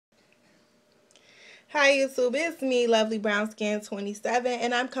Hi YouTube, it's me, Lovely Brown Skin 27,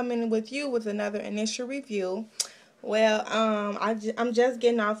 and I'm coming with you with another initial review. Well, I'm just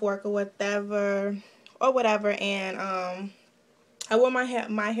getting off work or whatever, and I wore my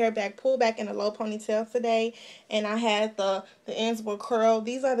hair back pulled back in a low ponytail today, and I had the ends were curled.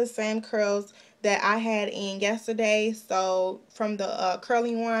 These are the same curls that I had in yesterday, so from the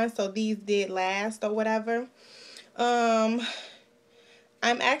curling one. So these did last or whatever. Um,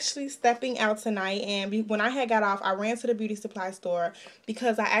 I'm actually stepping out tonight, and when I had got off, I ran to the beauty supply store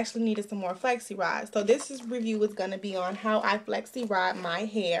because I actually needed some more Flexi rods. So review is going to be on how I Flexi rod my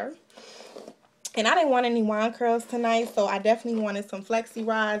hair. And I didn't want any wand curls tonight, so I definitely wanted some Flexi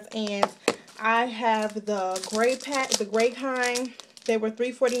rods. And I have the gray pack, the gray kind. They were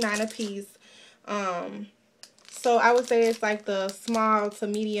 $3.49 a piece. So I would say it's like the small to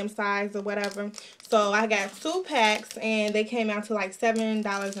medium size or whatever. So I got 2 packs and they came out to like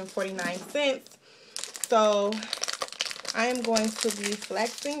 $7.49. So I am going to be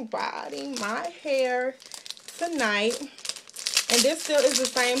flexing rodding my hair tonight. And this still is the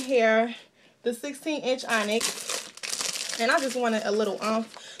same hair, the 16-inch Onyx. And I just wanted a little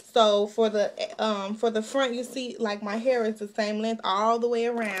So for the front, you see like my hair is the same length all the way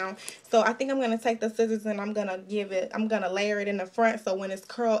around. So I think I'm gonna take the scissors and I'm gonna layer it in the front, so when it's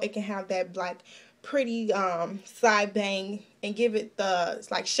curled it can have that like pretty side bang and give it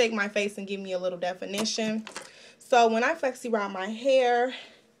like shake my face and give me a little definition. So when I flexi rod my hair,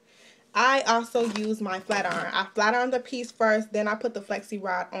 I also use my flat iron. I flat iron the piece first, then I put the flexi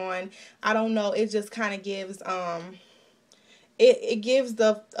rod on. I don't know, it just kind of gives it gives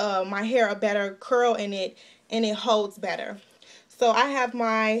my hair a better curl and it holds better. So I have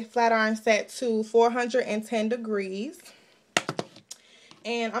my flat iron set to 410 degrees,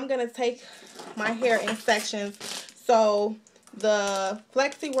 and I'm gonna take my hair in sections. So the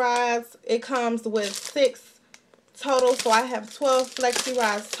flexi rods, it comes with 6 total, so I have 12 flexi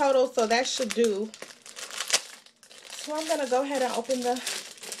rods total, so that should do. So I'm gonna go ahead and open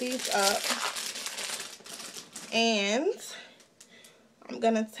these up, and I'm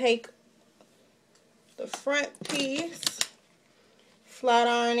going to take the front piece, flat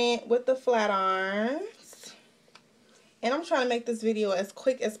iron it with the flat irons. And I'm trying to make this video as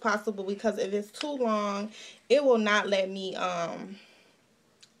quick as possible because if it's too long, it will not let me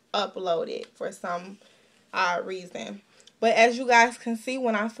upload it for some odd reason. But as you guys can see,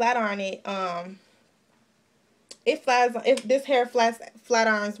 when I flat iron it, this hair flat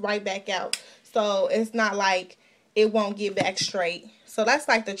irons right back out. So it's not like it won't get back straight. So that's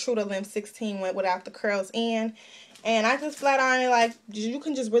like the True to Limb 16 went without the curls in. And I just flat iron it, like you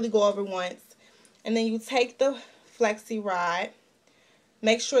can just really go over once. And then you take the flexi rod,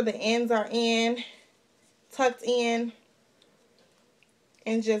 make sure the ends are tucked in,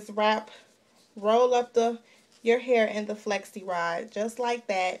 and just roll up your hair in the flexi rod just like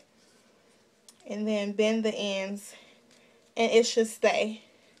that. And then bend the ends and it should stay.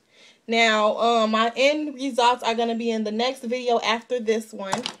 Now, my end results are going to be in the next video after this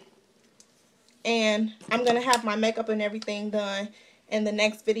one. And I'm going to have my makeup and everything done in the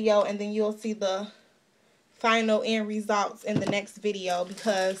next video. And then you'll see the final end results in the next video.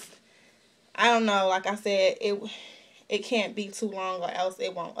 Because, I don't know, like I said, it can't be too long or else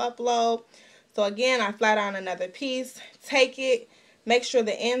it won't upload. So again, I flat iron another piece. Take it. Make sure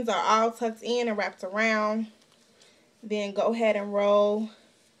the ends are all tucked in and wrapped around. Then go ahead and roll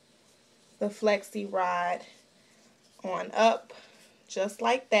the flexi rod on up just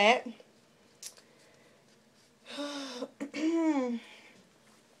like that.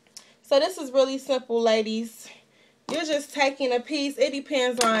 So this is really simple, ladies. You're just taking a piece. It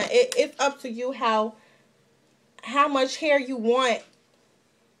depends on it's up to you how much hair you want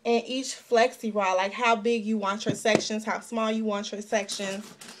in each flexi rod, like how big you want your sections, how small you want your sections.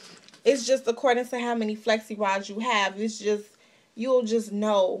 It's just according to how many flexi rods you have. It's just, you'll just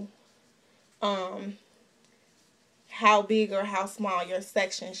know how big or how small your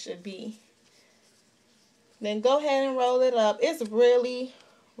section should be. Then go ahead and roll it up. It's really,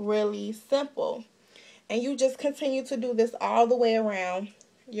 really simple. And you just continue to do this all the way around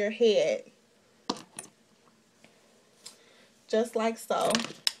your head. Just like so.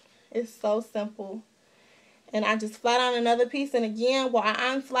 It's so simple. And I just flat iron another piece. And again, why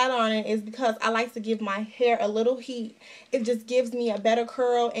I'm flat ironing is because I like to give my hair a little heat. It just gives me a better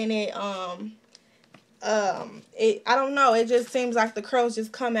curl, and I don't know, it just seems like the curls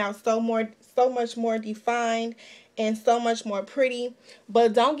just come out so much more defined and so much more pretty.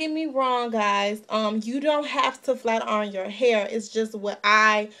 But don't get me wrong, guys, you don't have to flat iron your hair. It's just what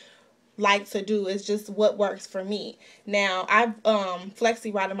I like to do. It's just what works for me. Now, I've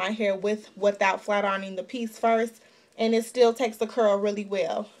flexi rotted my hair without flat ironing the piece first, and it still takes the curl really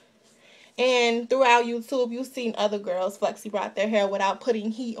well. And throughout YouTube, you've seen other girls flexi rot their hair without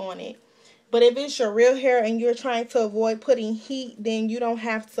putting heat on it. But if it's your real hair and you're trying to avoid putting heat, then you don't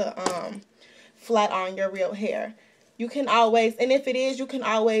have to flat iron your real hair. You can always, and if it is, you can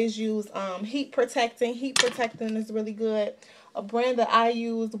always use heat protectant. Heat protectant is really good. A brand that I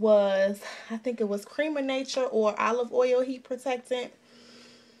used was, I think it was Cream of Nature or olive oil heat protectant.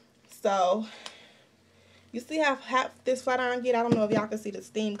 So, you see how this flat iron get? I don't know if y'all can see the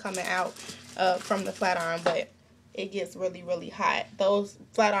steam coming out from the flat iron, but it gets really, really hot. Those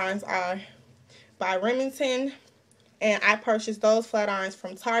flat irons are by Remington, and I purchased those flat irons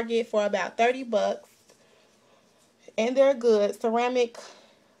from Target for about 30 bucks. And they're good. Ceramic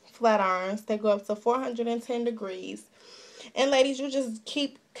flat irons. They go up to 410 degrees. And ladies, you just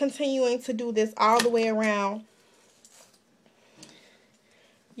keep continuing to do this all the way around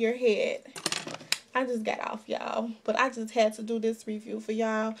your head. I just got off, y'all. But I just had to do this review for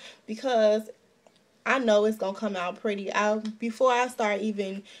y'all because I know it's going to come out pretty. Before I start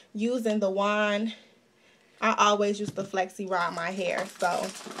even using the wand, I always use the Flexi rod my hair. So,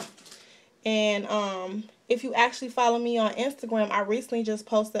 and if you actually follow me on Instagram, I recently just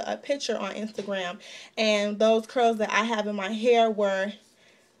posted a picture on Instagram, and those curls that I have in my hair were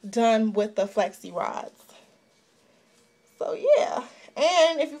done with the Flexi rods. So yeah.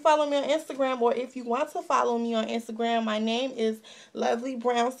 And if you follow me on Instagram, or if you want to follow me on Instagram, my name is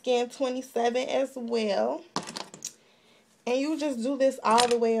LovelyBrownSkin27 as well. And you just do this all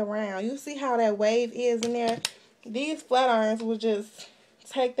the way around. You see how that wave is in there? These flat irons will just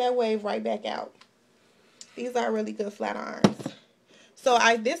take that wave right back out. These are really good flat irons. So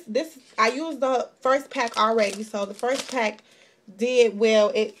I used the first pack already. So the first pack did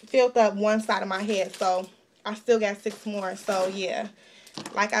well. It filled up one side of my head. So I still got 6 more. So yeah,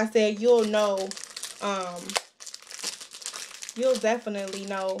 like I said, you'll know, you'll definitely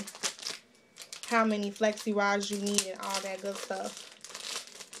know how many flexi rods you need and all that good stuff.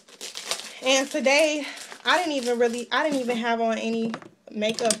 And today, I didn't even have on any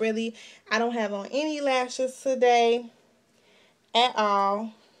makeup really. I don't have on any lashes today at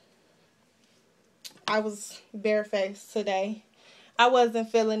all. I was barefaced today. I wasn't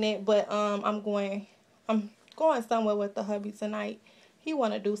feeling it, but I'm going somewhere with the hubby tonight. He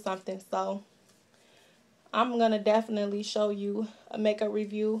want to do something, so I'm gonna definitely show you a makeup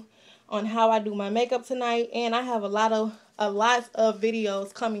review on how I do my makeup tonight, and I have a lot of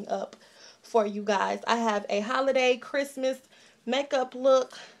videos coming up for you guys. I have a holiday Christmas makeup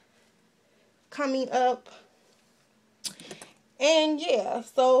look coming up, and yeah,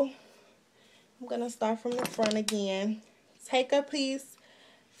 so I'm gonna start from the front again. Take a piece,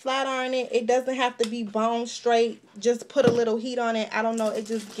 flat iron it. It doesn't have to be bone straight. Just put a little heat on it. I don't know. It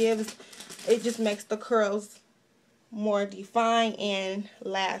just makes the curls more defined and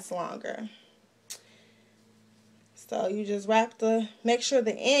last longer. So you just make sure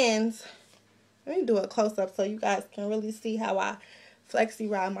the ends. Let me do a close up so you guys can really see how I flexi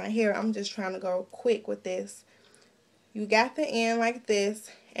rod my hair. I'm just trying to go quick with this. You got the end like this,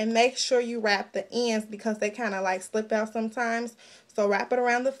 and make sure you wrap the ends because they kind of like slip out sometimes. So wrap it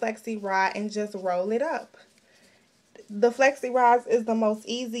around the flexi rod and just roll it up. The flexi rods is the most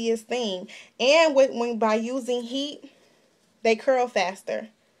easiest thing, and by using heat, they curl faster.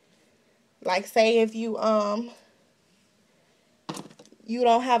 Like say if you you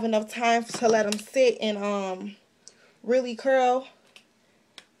don't have enough time to let them sit and really curl,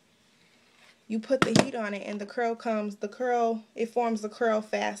 you put the heat on it and it forms the curl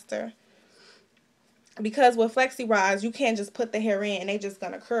faster. Because with flexi rods, you can't just put the hair in and they just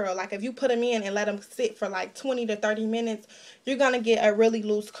gonna curl. Like if you put them in and let them sit for like 20 to 30 minutes, you're gonna get a really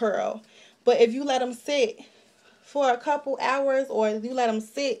loose curl. But if you let them sit for a couple hours, or you let them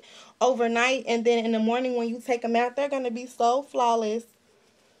sit overnight, and then in the morning when you take them out, they're gonna be so flawless.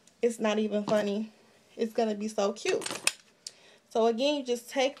 It's not even funny. It's gonna be so cute. So again, you just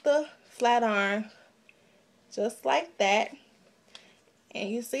take the flat iron just like that, and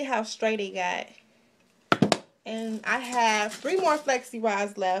you see how straight it got. And I have 3 more flexi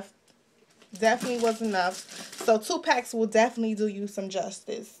rods left. Definitely was enough. So 2 packs will definitely do you some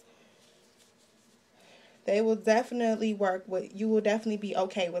justice. They will definitely work with, you will definitely be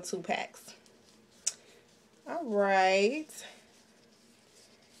okay with 2 packs. Alright.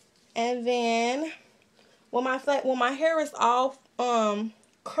 And then when my hair is all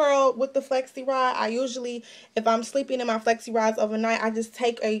curled with the flexi rod, I usually, if I'm sleeping in my flexi rods overnight, I just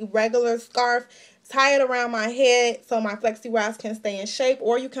take a regular scarf, tie it around my head so my flexi rods can stay in shape,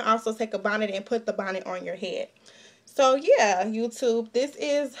 or you can also take a bonnet and put the bonnet on your head. So yeah, YouTube, this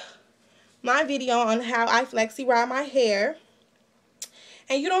is my video on how I flexi rod my hair.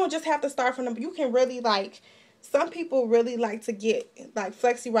 And you don't just have to start from the, you can really like, some people really like to get like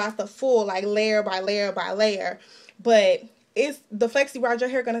flexi rod the full, like layer by layer by layer. But it's the flexi rod, your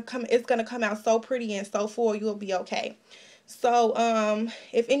hair gonna come, it's gonna come out so pretty and so full, you'll be okay. So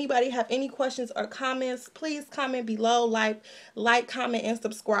if anybody have any questions or comments, please comment below, like, comment, and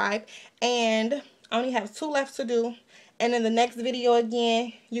subscribe. And I only have 2 left to do. And in the next video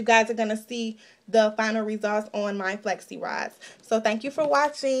again, you guys are going to see the final results on my flexi rods. So thank you for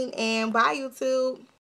watching, and bye YouTube.